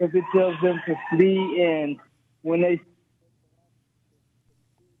event, because it tells them to flee, and when they...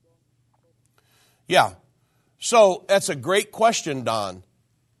 Yeah. So that's a great question, Don,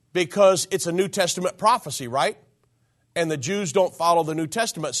 because it's a New Testament prophecy, right? And the Jews don't follow the New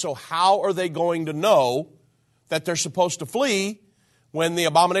Testament. So how are they going to know that they're supposed to flee when the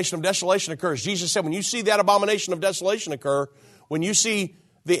abomination of desolation occurs? Jesus said, when you see that abomination of desolation occur, when you see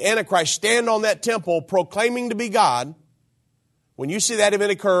the Antichrist stand on that temple proclaiming to be God, when you see that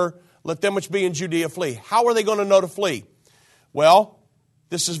event occur, let them which be in Judea flee. How are they going to know to flee? Well,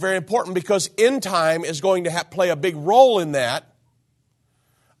 this is very important, because end time is going to play a big role in that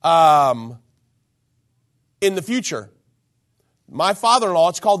in the future. My father-in-law,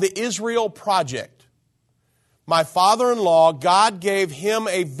 it's called the Israel Project. My father-in-law, God gave him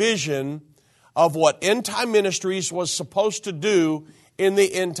a vision of what End Time Ministries was supposed to do in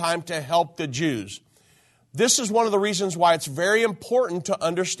the end time to help the Jews. This is one of the reasons why it's very important to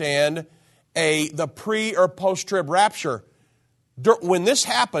understand the pre- or post-trib rapture. When this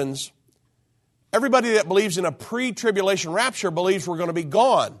happens, everybody that believes in a pre-tribulation rapture believes we're going to be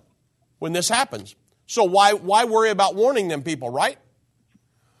gone when this happens. So why worry about warning them people, right?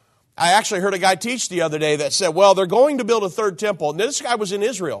 I actually heard a guy teach the other day that said, well, they're going to build a third temple. And this guy was in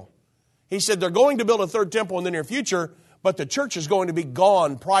Israel. He said they're going to build a third temple in the near future, but the church is going to be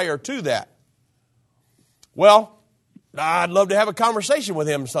gone prior to that. Well, I'd love to have a conversation with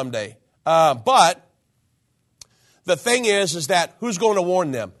him someday. But the thing is that who's going to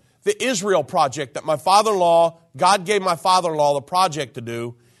warn them? The Israel Project that my father-in-law, God gave my father-in-law the project to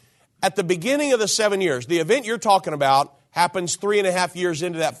do. At the beginning of the 7 years, the event you're talking about happens 3.5 years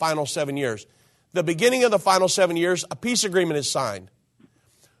into that final 7 years. The beginning of the final 7 years, a peace agreement is signed.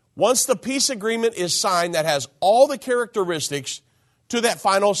 Once the peace agreement is signed that has all the characteristics to that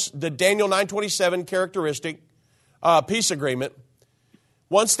final, the Daniel 9:27 characteristic peace agreement,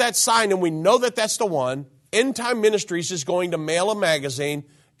 once that's signed and we know that that's the one, End Time Ministries is going to mail a magazine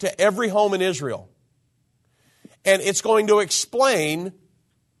to every home in Israel. And it's going to explain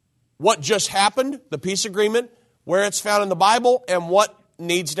what just happened, the peace agreement, where it's found in the Bible, and what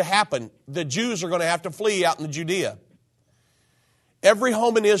needs to happen. The Jews are going to have to flee out in the Judea. Every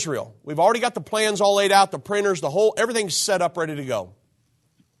home in Israel. We've already got the plans all laid out, the printers, everything's set up, ready to go.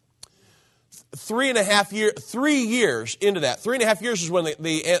 3 years into that. 3.5 years is when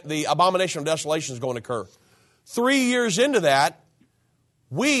the abomination of desolation is going to occur. 3 years into that,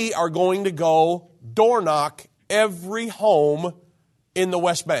 we are going to go door knock every home in the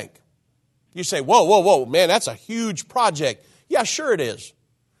West Bank. You say, whoa, man, that's a huge project. Yeah, sure it is.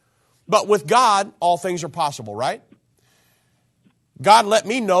 But with God, all things are possible, right? God let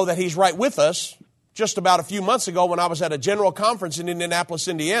me know that He's right with us just about a few months ago when I was at a general conference in Indianapolis,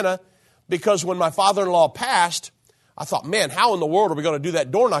 Indiana, because when my father-in-law passed, I thought, man, how in the world are we going to do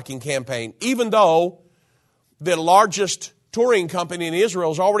that door-knocking campaign? Even though the largest touring company in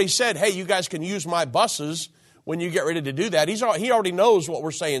Israel has already said, hey, you guys can use my buses when you get ready to do that. He already knows what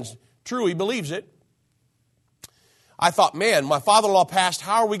we're saying is true. He believes it. I thought, man, my father-in-law passed.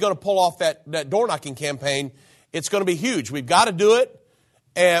 How are we going to pull off that door-knocking campaign? It's going to be huge. We've got to do it.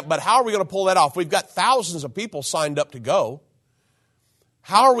 But how are we going to pull that off? We've got thousands of people signed up to go.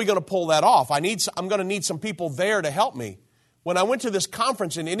 How are we going to pull that off? I'm going to need some people there to help me. When I went to this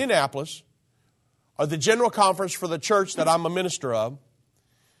conference in Indianapolis, or the general conference for the church that I'm a minister of,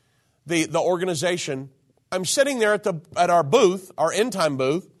 the organization, I'm sitting there at our booth, our end time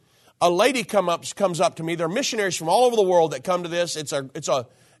booth. A lady comes up to me. There are missionaries from all over the world that come to this. It's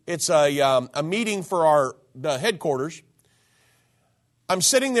a meeting for the headquarters. I'm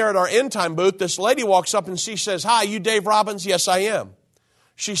sitting there at our end time booth. This lady walks up and she says, "Hi, you Dave Robbins?" "Yes, I am."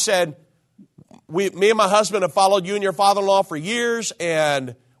 She said, me and my husband have followed you and your father-in-law for years,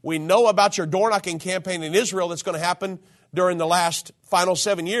 and we know about your door-knocking campaign in Israel that's going to happen during the final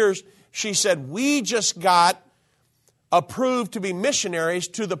 7 years. She said, we just got approved to be missionaries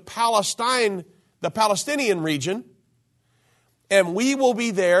to the Palestinian region, and we will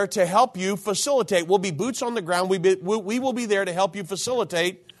be there to help you facilitate. We'll be boots on the ground. We will be there to help you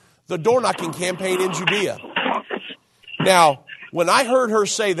facilitate the door-knocking campaign in Judea. Now, when I heard her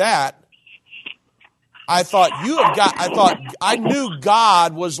say that, I knew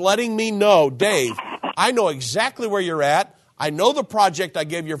God was letting me know, Dave, I know exactly where you're at. I know the project I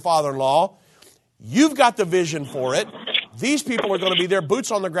gave your father-in-law. You've got the vision for it. These people are going to be there,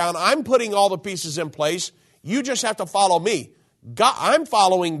 boots on the ground. I'm putting all the pieces in place. You just have to follow me. I'm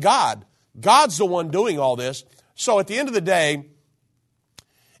following God. God's the one doing all this. So at the end of the day,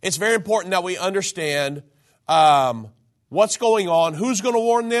 it's very important that we understand what's going on, who's going to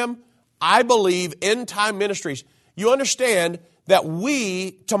warn them. I believe End Time Ministries. You understand that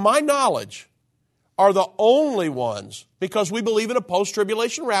we, to my knowledge, are the only ones, because we believe in a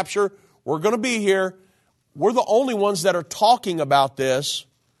post-tribulation rapture. We're going to be here. We're the only ones that are talking about this,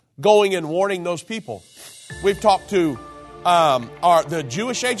 going and warning those people. We've talked to the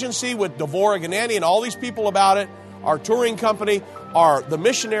Jewish agency with Devorah Ganani and all these people about it, our touring company, the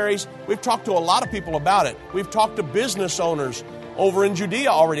missionaries. We've talked to a lot of people about it. We've talked to business owners over in Judea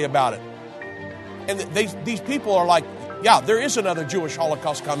already about it. And these people are like, yeah, there is another Jewish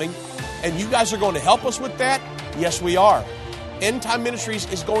Holocaust coming, and you guys are going to help us with that? Yes, we are. End Time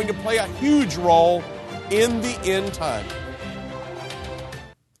Ministries is going to play a huge role in the end time.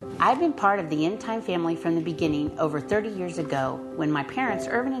 I've been part of the End Time family from the beginning over 30 years ago when my parents,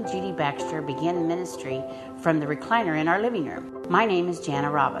 Irvin and Judy Baxter, began ministry from the recliner in our living room. My name is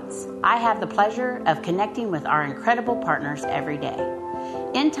Jana Robbins. I have the pleasure of connecting with our incredible partners every day.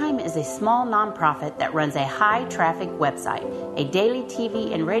 End Time is a small nonprofit that runs a high-traffic website, a daily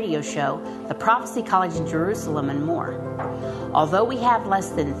TV and radio show, the Prophecy College in Jerusalem, and more. Although we have less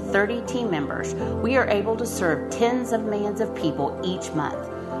than 30 team members, we are able to serve tens of millions of people each month.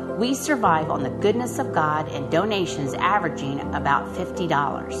 We survive on the goodness of God and donations averaging about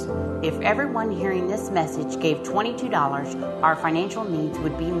 $50. If everyone hearing this message gave $22, our financial needs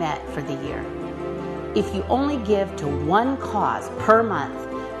would be met for the year. If you only give to one cause per month,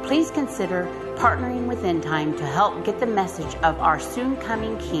 please consider partnering with End Time to help get the message of our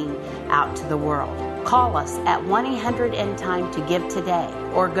soon-coming King out to the world. Call us at 1-800-END-TIME to give today,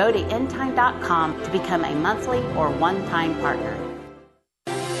 or go to endtime.com to become a monthly or one-time partner.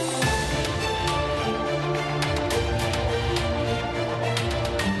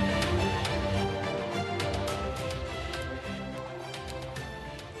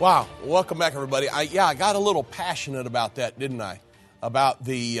 Wow. Welcome back, everybody. I got a little passionate about that, didn't I? About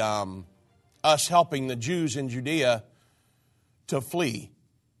the us helping the Jews in Judea to flee.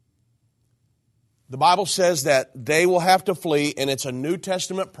 The Bible says that they will have to flee, and it's a New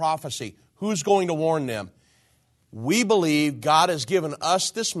Testament prophecy. Who's going to warn them? We believe God has given us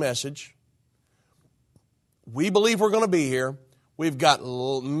this message. We believe we're going to be here. We've got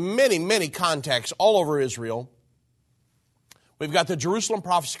many, many contacts all over Israel. We've got the Jerusalem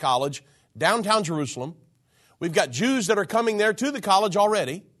Prophecy College, downtown Jerusalem. We've got Jews that are coming there to the college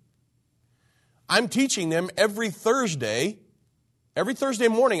already. I'm teaching them every Thursday. Every Thursday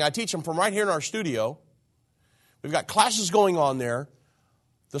morning, I teach them from right here in our studio. We've got classes going on there.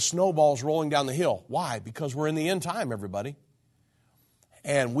 The snowball's rolling down the hill. Why? Because we're in the end time, everybody.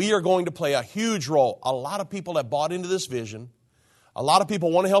 And we are going to play a huge role. A lot of people have bought into this vision. A lot of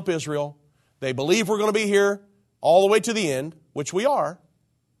people want to help Israel. They believe we're going to be here all the way to the end, which we are.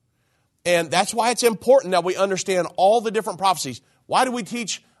 And that's why it's important that we understand all the different prophecies. Why do we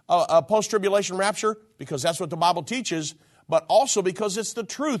teach a post-tribulation rapture? Because that's what the Bible teaches, but also because it's the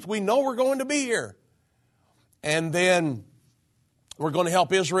truth. We know we're going to be here. And then we're going to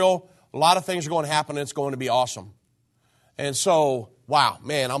help Israel. A lot of things are going to happen, and it's going to be awesome. And so, wow,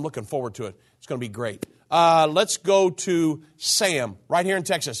 man, I'm looking forward to it. It's going to be great. Let's go to Sam, right here in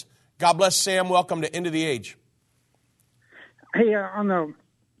Texas. God bless, Sam. Welcome to End of the Age. Hey, on the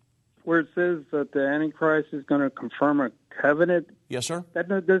where it says that the Antichrist is going to confirm a covenant. Yes, sir. That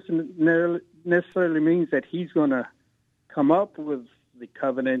doesn't necessarily mean that he's going to come up with the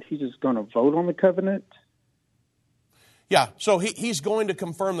covenant. He's just going to vote on the covenant. Yeah, so he's going to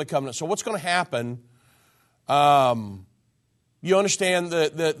confirm the covenant. So what's going to happen, you understand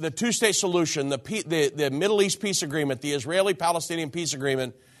the two-state solution, the Middle East peace agreement, the Israeli-Palestinian peace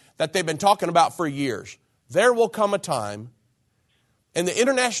agreement that they've been talking about for years. There will come a time, and the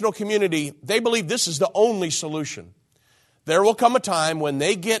international community, they believe this is the only solution. There will come a time when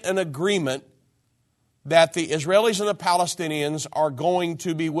they get an agreement that the Israelis and the Palestinians are going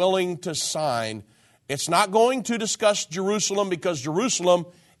to be willing to sign. It's not going to discuss Jerusalem because Jerusalem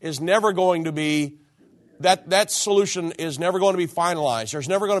is never going to be, that solution is never going to be finalized. There's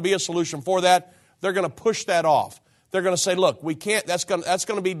never going to be a solution for that. They're going to push that off. They're going to say, look, we can't, that's going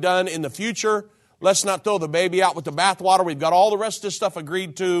to be done in the future. Let's not throw the baby out with the bathwater. We've got all the rest of this stuff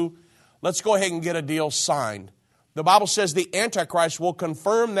agreed to. Let's go ahead and get a deal signed. The Bible says the Antichrist will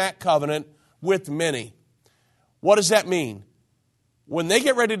confirm that covenant with many. What does that mean? When they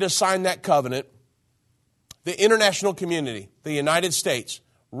get ready to sign that covenant, the international community, the United States,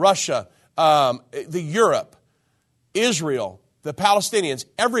 Russia, the Europe, Israel, the Palestinians,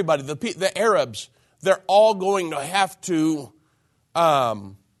 everybody, the Arabs, they're all going to have to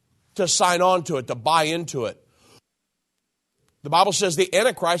sign on to it, to buy into it. The Bible says the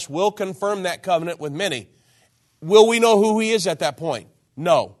Antichrist will confirm that covenant with many. Will we know who he is at that point?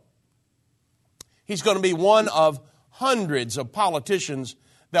 No. He's going to be one of hundreds of politicians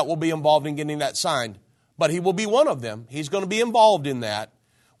that will be involved in getting that signed. But he will be one of them. He's going to be involved in that.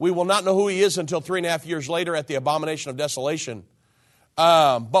 We will not know who he is until 3.5 years later at the Abomination of Desolation.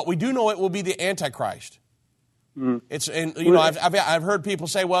 But we do know it will be the Antichrist. It's, and you know, I've heard people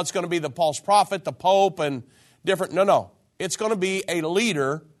say, well, it's going to be the false prophet, the Pope, and different. No. It's going to be a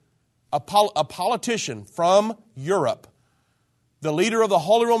leader, a politician from Europe. The leader of the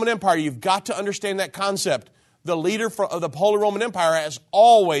Holy Roman Empire. You've got to understand that concept. The leader of the Holy Roman Empire has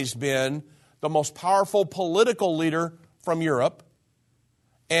always been the most powerful political leader from Europe.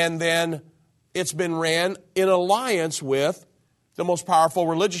 And then it's been ran in alliance with the most powerful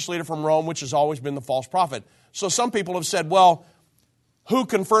religious leader from Rome, which has always been the false prophet. So some people have said, well, who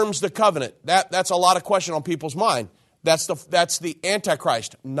confirms the covenant? That's a lot of question on people's mind. That's the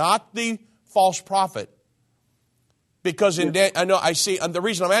Antichrist, not the false prophet. Because I see, and the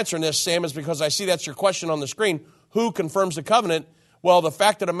reason I'm answering this, Sam, is because I see that's your question on the screen. Who confirms the covenant? Well, the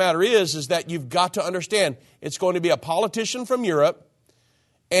fact of the matter is that you've got to understand it's going to be a politician from Europe.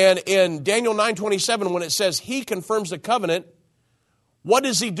 And in Daniel 9:27, when it says he confirms the covenant, what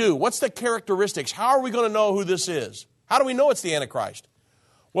does he do? What's the characteristics? How are we going to know who this is? How do we know it's the Antichrist?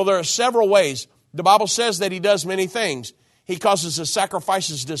 Well, there are several ways. The Bible says that he does many things. He causes the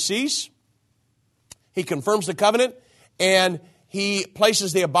sacrifices to cease. He confirms the covenant. And he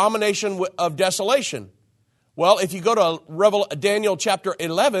places the abomination of desolation. Well, if you go to Daniel chapter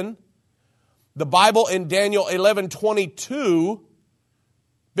 11, the Bible in Daniel 11:22,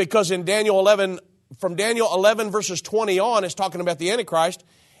 because in Daniel 11, from Daniel 11 verses 20 on, it's talking about the Antichrist.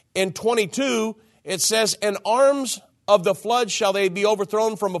 In 22, it says, and arms of the flood shall they be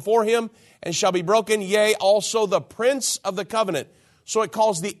overthrown from before him, and shall be broken, yea, also the prince of the covenant. So it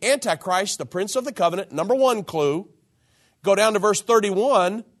calls the Antichrist the prince of the covenant, number one clue. Go down to verse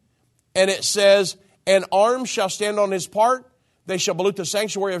 31, and it says, and arms shall stand on his part, they shall pollute the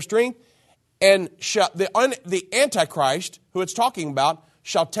sanctuary of strength, and the Antichrist, who it's talking about,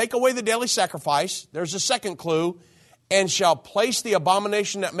 shall take away the daily sacrifice, there's a second clue, and shall place the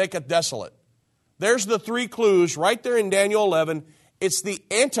abomination that maketh desolate. There's the three clues right there in Daniel 11. It's the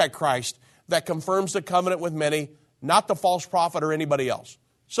Antichrist that confirms the covenant with many, not the false prophet or anybody else.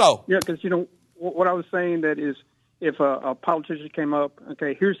 So, yeah, because, what I was saying that is, if a politician came up,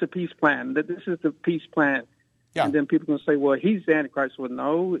 okay, here's the peace plan. This is the peace plan. Yeah. And then people are going to say, well, he's the Antichrist. Well,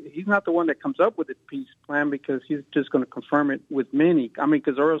 no, he's not the one that comes up with the peace plan because he's just going to confirm it with many. I mean,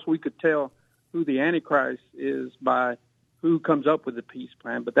 because or else we could tell who the Antichrist is by who comes up with the peace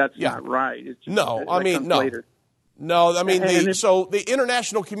plan, but that's not right. It's just, no, I mean, no. Later. No, I mean, so the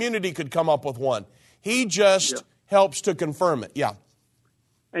international community could come up with one. He just helps to confirm it, yeah.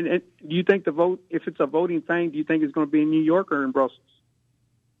 And do you think the vote, if it's a voting thing, do you think it's going to be in New York or in Brussels?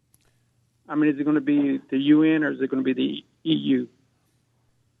 I mean, is it going to be the UN or is it going to be the EU?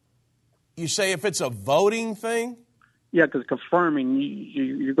 You say if it's a voting thing? Yeah, because confirming,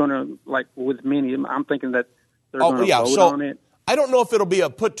 you're going to, like with many, I'm thinking that they're going to vote on it. I don't know if it'll be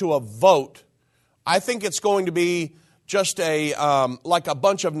put to a vote. I think it's going to be just like a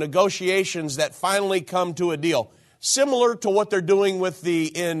bunch of negotiations that finally come to a deal. Similar to what they're doing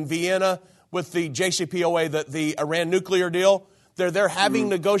in Vienna with the JCPOA, the Iran nuclear deal. They're having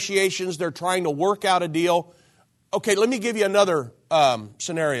negotiations. They're trying to work out a deal. Okay, let me give you another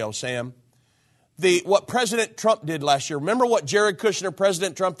scenario, Sam. What President Trump did last year. Remember what Jared Kushner,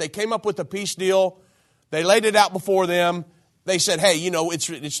 President Trump, they came up with a peace deal. They laid it out before them. They said, hey,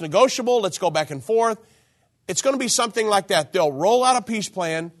 it's negotiable. Let's go back and forth. It's going to be something like that. They'll roll out a peace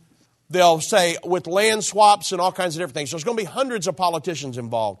plan. They'll say with land swaps and all kinds of different things. So there's going to be hundreds of politicians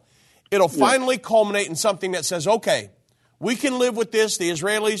involved. It'll finally culminate in something that says, okay, we can live with this. The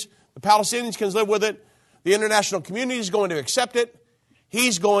Israelis, the Palestinians can live with it. The international community is going to accept it.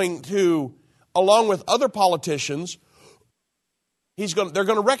 He's going to, along with other politicians, they're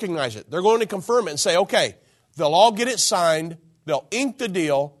going to recognize it. They're going to confirm it and say, okay, they'll all get it signed. They'll ink the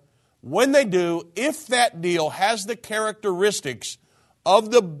deal. When they do, if that deal has the characteristics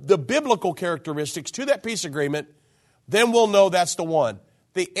of the biblical characteristics to that peace agreement, then we'll know that's the one.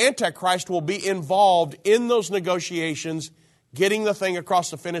 The Antichrist will be involved in those negotiations, getting the thing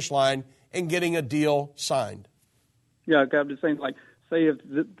across the finish line and getting a deal signed. Yeah, I'm just saying, like, say if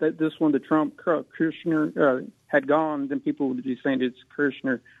this one, the Trump Kushner had gone, then people would be saying it's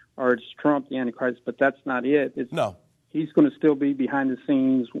Kushner or it's Trump, the Antichrist, but that's not it. No. He's going to still be behind the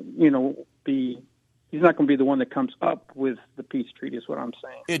scenes, he's not going to be the one that comes up with the peace treaty is what I'm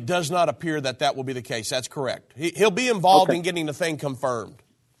saying. It does not appear that will be the case. That's correct. He'll be involved in getting the thing confirmed.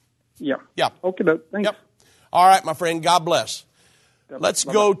 Yeah. Yeah. Okay, thanks. Yep. All right, my friend. God bless. Let's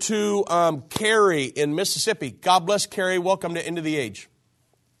go to Carrie in Mississippi. God bless, Carrie. Welcome to End of the Age.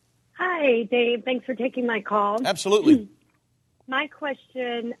 Hi, Dave. Thanks for taking my call. Absolutely. My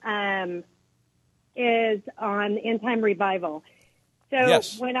question is on end time revival. So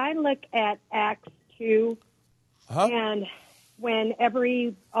when I look at Acts 2, and when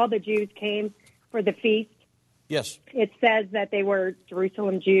all the Jews came for the feast, it says that they were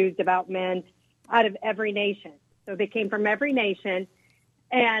Jerusalem Jews, devout men out of every nation. So they came from every nation,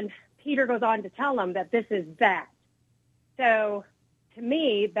 and Peter goes on to tell them that this is that. So to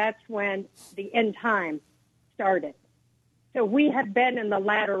me, that's when the end time started. So we have been in the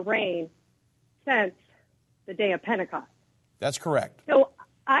latter rain since the day of Pentecost. That's correct. So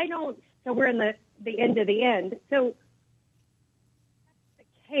we're in the end of the end. So the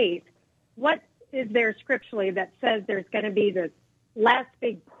case, what is there scripturally that says there's going to be this last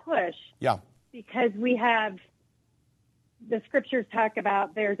big push? Yeah. Because we have the scriptures talk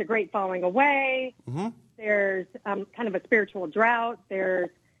about there's a great falling away. Mm-hmm. There's kind of a spiritual drought. There's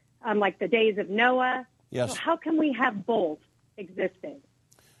like the days of Noah. Yes. So how can we have both existing?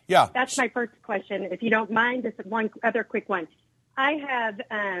 Yeah. That's my first question. If you don't mind, just one other quick one. I have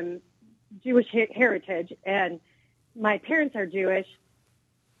Jewish heritage, and my parents are Jewish.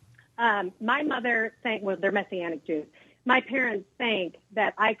 My mother they're Messianic Jews. My parents think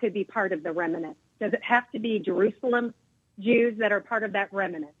that I could be part of the remnant. Does it have to be Jerusalem Jews that are part of that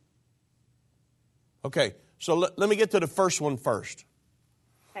remnant? Okay, so let me get to the first one first.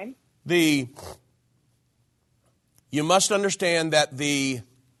 Okay. You must understand that the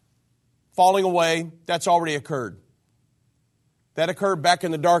falling away, that's already occurred. That occurred back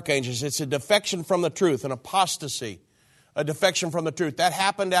in the Dark Ages. It's a defection from the truth, an apostasy, a defection from the truth. That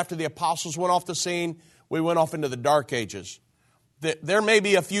happened after the apostles went off the scene. We went off into the Dark Ages. There may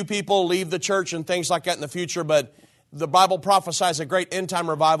be a few people leave the church and things like that in the future, but the Bible prophesies a great end-time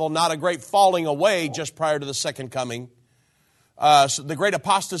revival, not a great falling away just prior to the second coming. So the great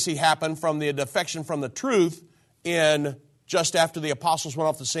apostasy happened from the defection from the truth just after the apostles went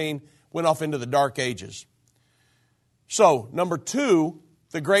off the scene, went off into the Dark Ages. So, number 2,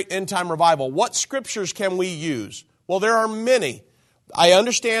 the great end-time revival. What scriptures can we use? Well, there are many. I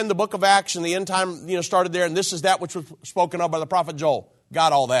understand the book of Acts and the end time, started there, and this is that which was spoken of by the prophet Joel.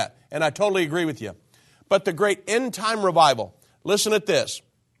 Got all that. And I totally agree with you. but the great end time revival. Listen at this.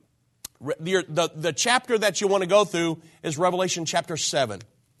 The chapter that you want to go through is Revelation chapter 7.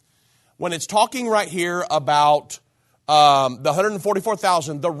 When it's talking right here about the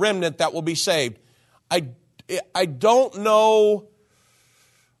 144,000, the remnant that will be saved. I don't know.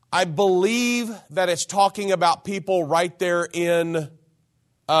 I believe that it's talking about people right there in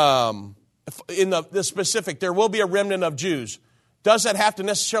the specific. There will be a remnant of Jews. Does that have to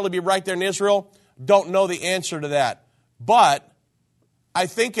necessarily be right there in Israel? Don't know the answer to that. But I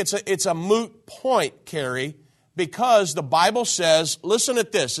think it's a moot point, Carrie, because the Bible says, listen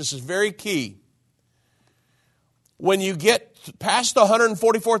at this. This is very key. When you get past the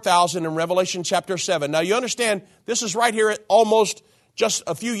 144,000 in Revelation chapter 7, now you understand this is right here at almost just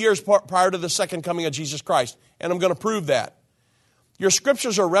a few years prior to the second coming of Jesus Christ, and I'm going to prove that. Your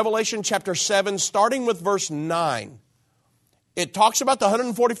scriptures are Revelation chapter 7, starting with verse 9. It talks about the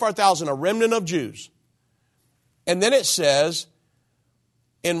 144,000, a remnant of Jews. And then it says,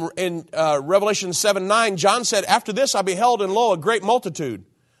 in Revelation 7:9, John said, after this I beheld, and lo, a great multitude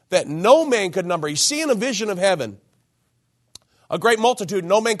that no man could number. He's seeing a vision of heaven. A great multitude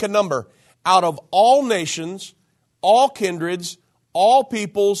no man can number, out of all nations, all kindreds, all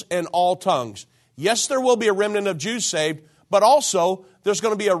peoples, and all tongues. Yes, there will be a remnant of Jews saved, but also there's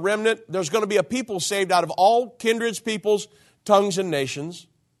going to be a remnant, there's going to be a people saved out of all kindreds, peoples, tongues, and nations.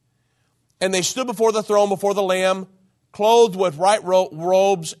 And they stood before the throne, before the Lamb, clothed with white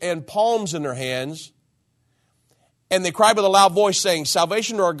robes and palms in their hands. And they cried with a loud voice, saying,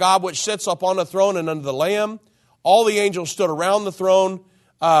 salvation to our God, which sits upon the throne and unto the Lamb. All the angels stood around the throne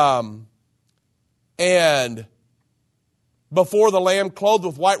and before the Lamb, clothed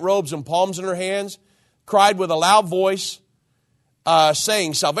with white robes and palms in their hands, cried with a loud voice,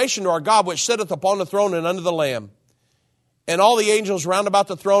 saying, salvation to our God, which sitteth upon the throne and unto the Lamb. And all the angels round about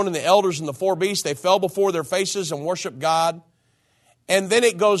the throne and the elders and the four beasts, they fell before their faces and worshiped God. And then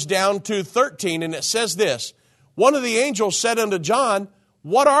it goes down to 13, and it says this, one of the angels said unto John,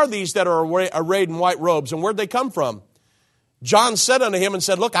 what are these that are arrayed in white robes, and where'd they come from? John said unto him and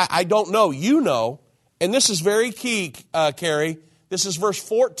said, look, I don't know. You know. And this is very key, Carrie. This is verse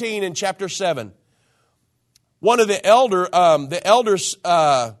 14 in chapter 7. One of the elders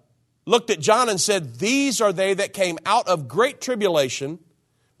looked at John and said, these are they that came out of great tribulation,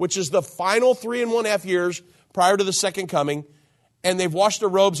 which is the final 3.5 years prior to the second coming, and they've washed their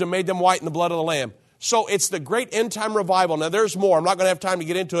robes and made them white in the blood of the Lamb. So it's the great end time revival. Now there's more. I'm not going to have time to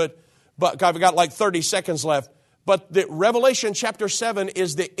get into it, but I've got like 30 seconds left. But the Revelation chapter 7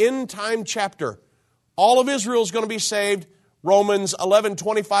 is the end time chapter. All of Israel is going to be saved. Romans 11,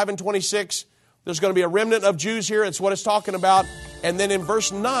 25 and 26. There's going to be a remnant of Jews here. It's what it's talking about. And then in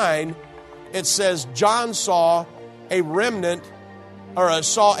verse 9, it says, John saw a remnant, or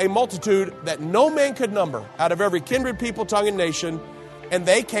saw a multitude that no man could number, out of every kindred, people, tongue, and nation. And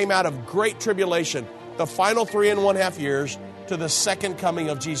they came out of great tribulation, the final 3.5 years to the second coming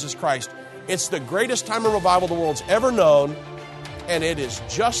of Jesus Christ. It's the greatest time of revival the world's ever known, and it is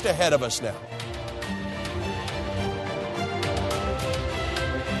just ahead of us now.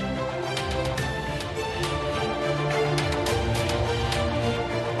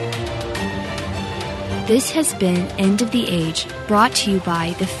 This has been End of the Age, brought to you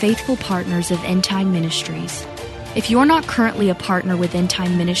by the faithful partners of End Time Ministries. If you're not currently a partner with End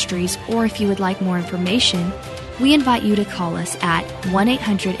Time Ministries, or if you would like more information, we invite you to call us at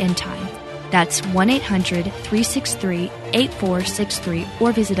 1-800-END-TIME. That's 1-800-363-8463,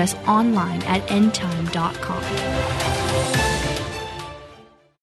 or visit us online at endtime.com.